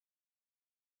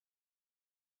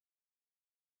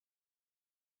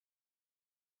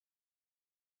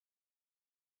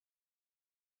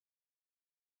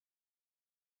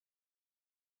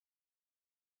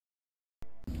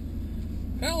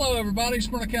Hello everybody,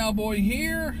 Smyrna Cowboy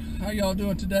here. How y'all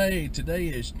doing today? Today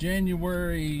is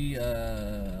January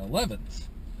 11th,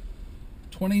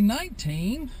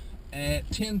 2019 at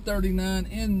 10:39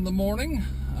 in the morning.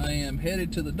 I am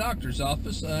headed to the doctor's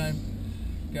office. I've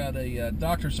got a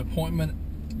doctor's appointment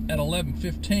at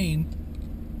 11:15.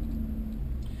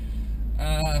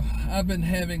 I've been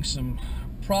having some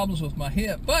problems with my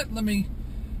hip, but let me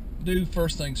do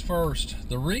first things first.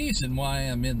 The reason why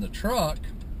I'm in the truck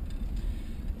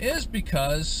is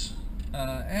because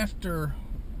after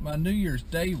my New Year's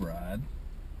Day ride,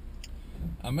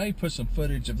 I may put some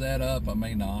footage of that up, I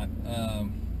may not.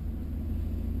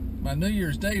 My New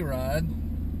Year's Day ride,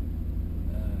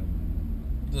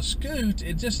 the Scoot,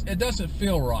 it doesn't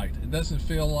feel right. It doesn't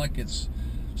feel like it's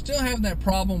still having that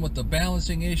problem with the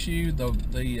balancing issue,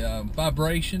 the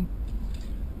vibration,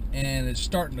 and it's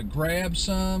starting to grab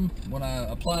some when I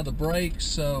apply the brakes.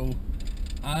 So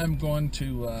I'm going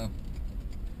to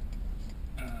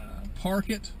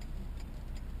park it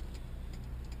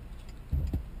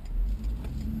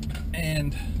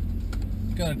and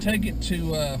gonna take it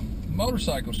to a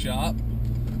motorcycle shop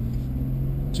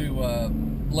to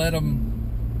let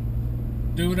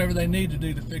them do whatever they need to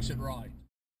do to fix it right.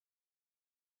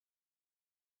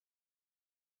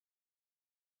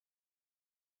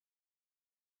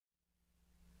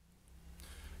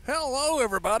 Hello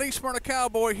everybody, Smyrna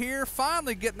Cowboy here,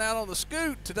 finally getting out on the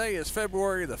Scoot. Today is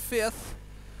February the 5th,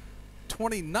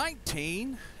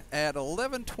 2019 at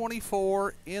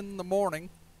 11:24 in the morning.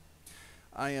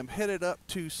 I am headed up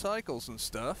to Cycles and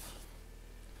Stuff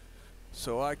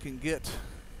so I can get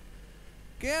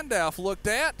Gandalf looked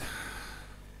at.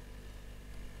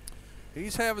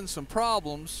 He's having some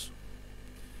problems,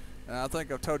 and I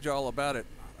think I've told you all about it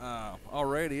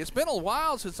already. It's been a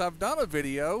while since I've done a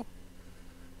video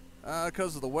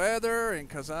because of the weather and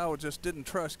because I just didn't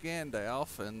trust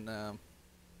Gandalf. And a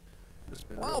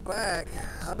while back,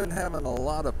 I've been having a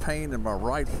lot of pain in my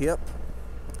right hip.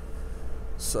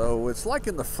 So it's like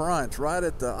in the front, right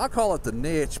at the, I call it the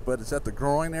niche, but it's at the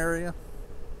groin area.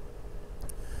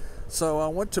 So I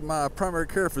went to my primary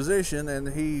care physician,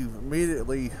 and he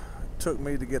immediately took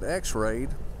me to get x-rayed.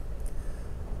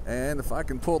 And if I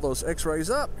can pull those x-rays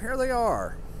up, here they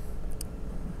are.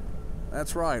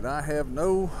 That's right, I have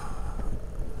no,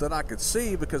 that I could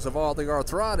see because of all the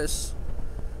arthritis,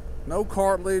 no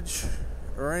cartilage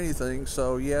or anything.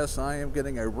 So yes, I am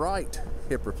getting a right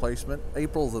hip replacement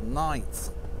April the 9th.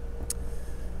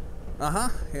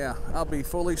 Yeah, I'll be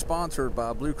fully sponsored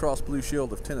by Blue Cross Blue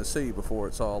Shield of Tennessee before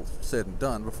it's all said and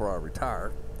done, before I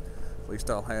retire. At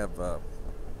least I'll have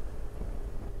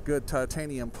good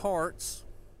titanium parts.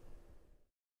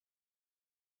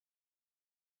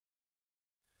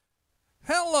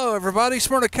 Hello everybody,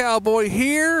 Smyrna Cowboy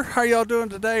here. How y'all doing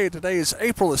today? Today is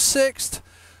April the 6th,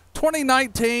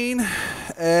 2019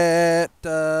 at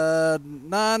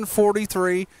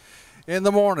 9:43 in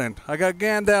the morning. I got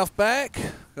Gandalf back.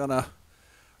 Gonna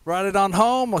ride it on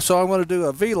home, so I'm gonna do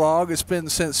a vlog. It's been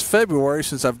since February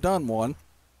since I've done one.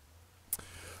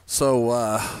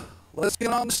 So let's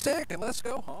get on the stick and let's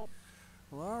go home.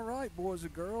 Well, all right, boys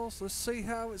and girls, let's see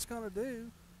how it's gonna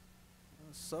do.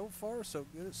 So far, so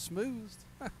good. It's smooth.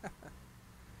 We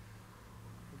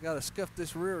got to scuff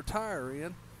this rear tire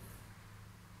in.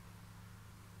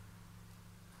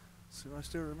 See if I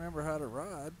still remember how to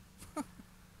ride.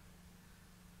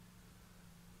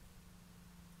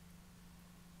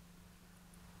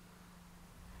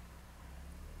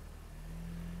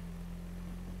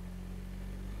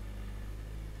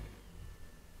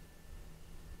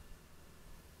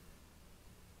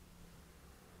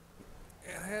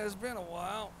 It has been a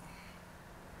while.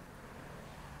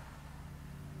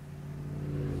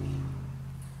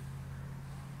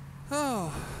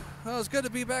 Oh, well, it's good to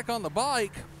be back on the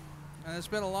bike, and it's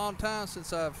been a long time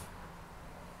since I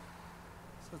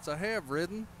have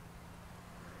ridden.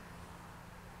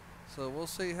 So we'll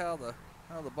see how the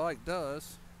bike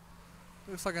does.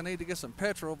 Looks like I need to get some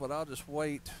petrol, but I'll just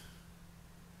wait.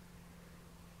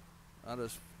 I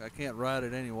can't ride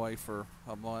it anyway for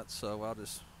a month, so I'll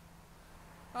just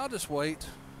wait.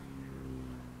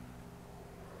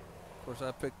 Of course,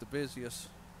 I picked the busiest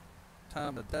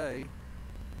time of day.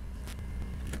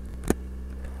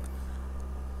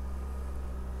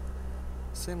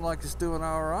 Seems like it's doing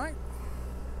all right.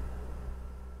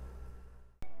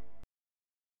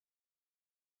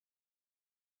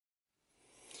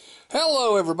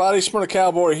 Hello everybody, Smyrna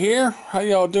Cowboy here. How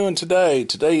y'all doing today?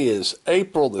 Today is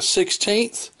April the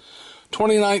 16th,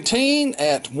 2019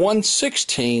 at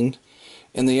 1:16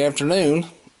 in the afternoon.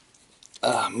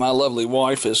 My lovely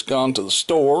wife has gone to the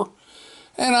store,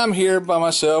 and I'm here by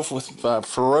myself with my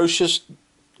ferocious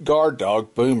guard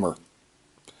dog, Boomer.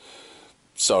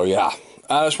 So yeah,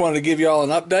 I just wanted to give y'all an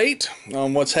update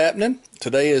on what's happening.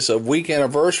 Today is a week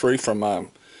anniversary from my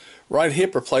right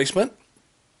hip replacement.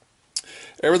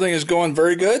 Everything is going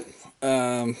very good.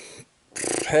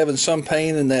 Having some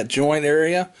pain in that joint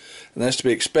area, and that's to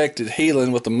be expected,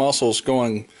 healing with the muscles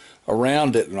going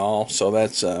around it and all, so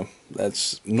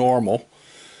that's normal.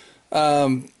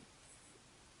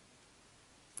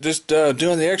 Just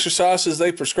doing the exercises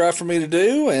they prescribed for me to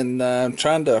do, and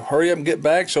trying to hurry up and get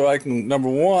back so I can, number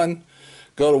one,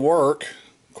 go to work.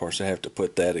 Of course, I have to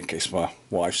put that in case my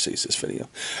wife sees this video.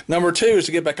 Number two is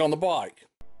to get back on the bike.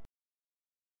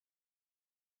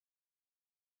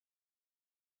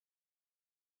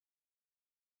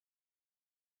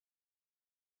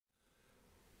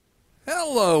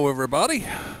 Hello everybody,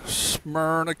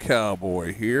 Smyrna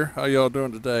Cowboy here. How y'all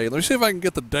doing today? Let me see if I can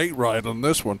get the date right on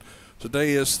this one.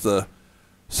 Today is the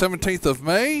 17th of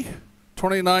May,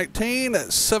 2019 at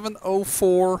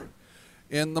 7:04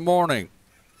 in the morning.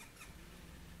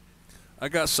 I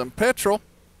got some petrol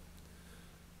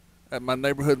at my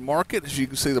neighborhood market. As you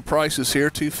can see, the prices here,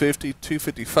 $2.50,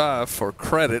 $2.55 for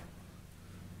credit.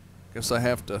 Guess I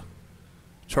have to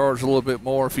charge a little bit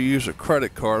more if you use a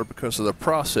credit card because of the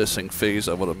processing fees,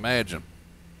 I would imagine.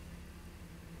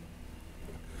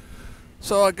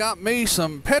 So I got me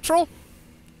some petrol.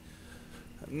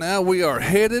 Now we are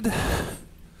headed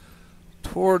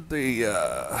toward the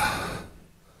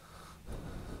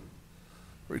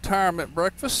retirement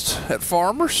breakfast at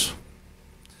Farmers.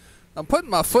 I'm putting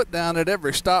my foot down at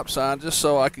every stop sign just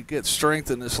so I could get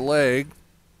strength in this leg.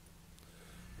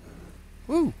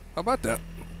 Woo, how about that?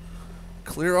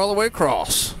 Clear all the way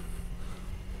across.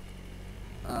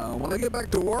 When I get back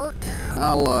to work,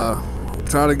 I'll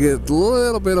try to get a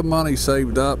little bit of money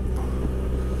saved up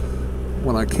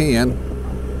when I can.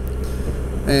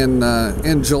 And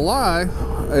in July,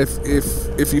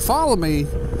 if you follow me,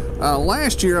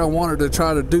 last year I wanted to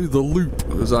try to do the loop,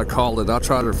 as I call it. I'll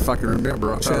try to, if I can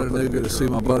remember, Chattanooga to see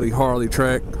my buddy Harley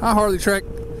Track. Hi, Harley Track.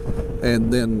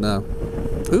 And then,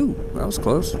 ooh, that was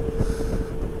close.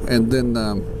 And then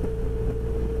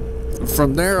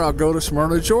from there, I'll go to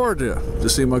Smyrna, Georgia to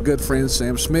see my good friends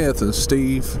Sam Smith and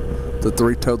Steve, the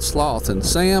three-toed sloth. And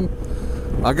Sam,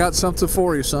 I got something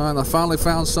for you, son. I finally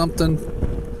found something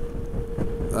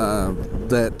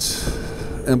that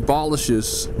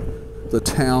abolishes the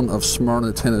town of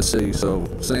Smyrna, Tennessee. So,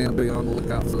 Sam, be on the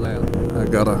lookout for that. I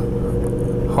got a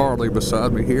Harley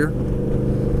beside me here.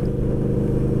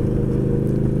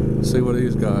 See what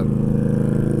he's got.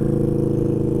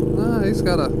 He's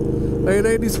got a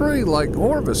 883 like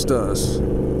Orvis does.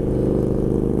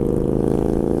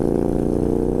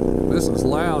 This is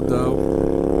loud though.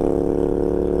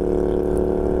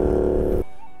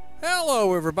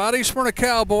 Hello everybody, Smyrna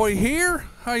Cowboy here.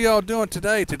 How y'all doing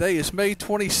today? Today is May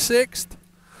 26th,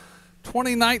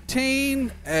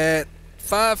 2019 at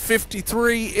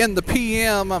 5:53 in the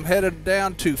PM. I'm headed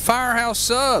down to Firehouse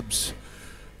Subs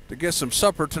to get some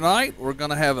supper tonight. We're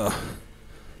gonna have a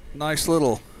nice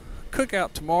little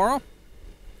cookout tomorrow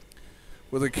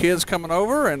with the kids coming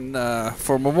over, and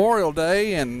for Memorial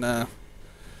Day, and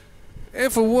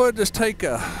if we would just take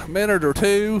a minute or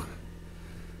two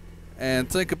and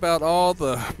think about all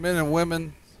the men and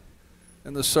women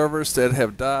in the service that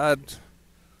have died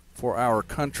for our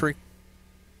country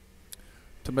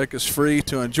to make us free,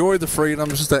 to enjoy the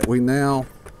freedoms that we now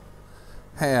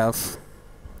have.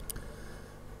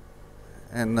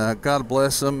 And God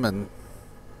bless them,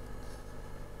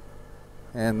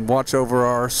 and watch over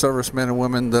our servicemen and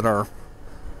women that are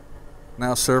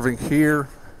now serving here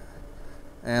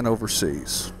and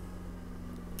overseas.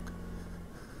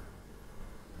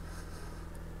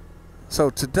 So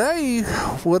today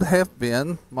would have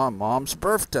been my mom's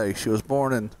birthday. She was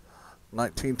born in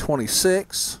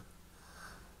 1926.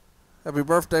 Happy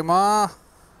birthday, Ma.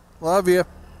 Love you.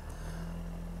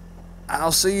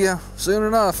 I'll see you soon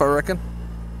enough, I reckon.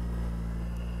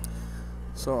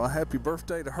 So a happy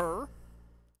birthday to her.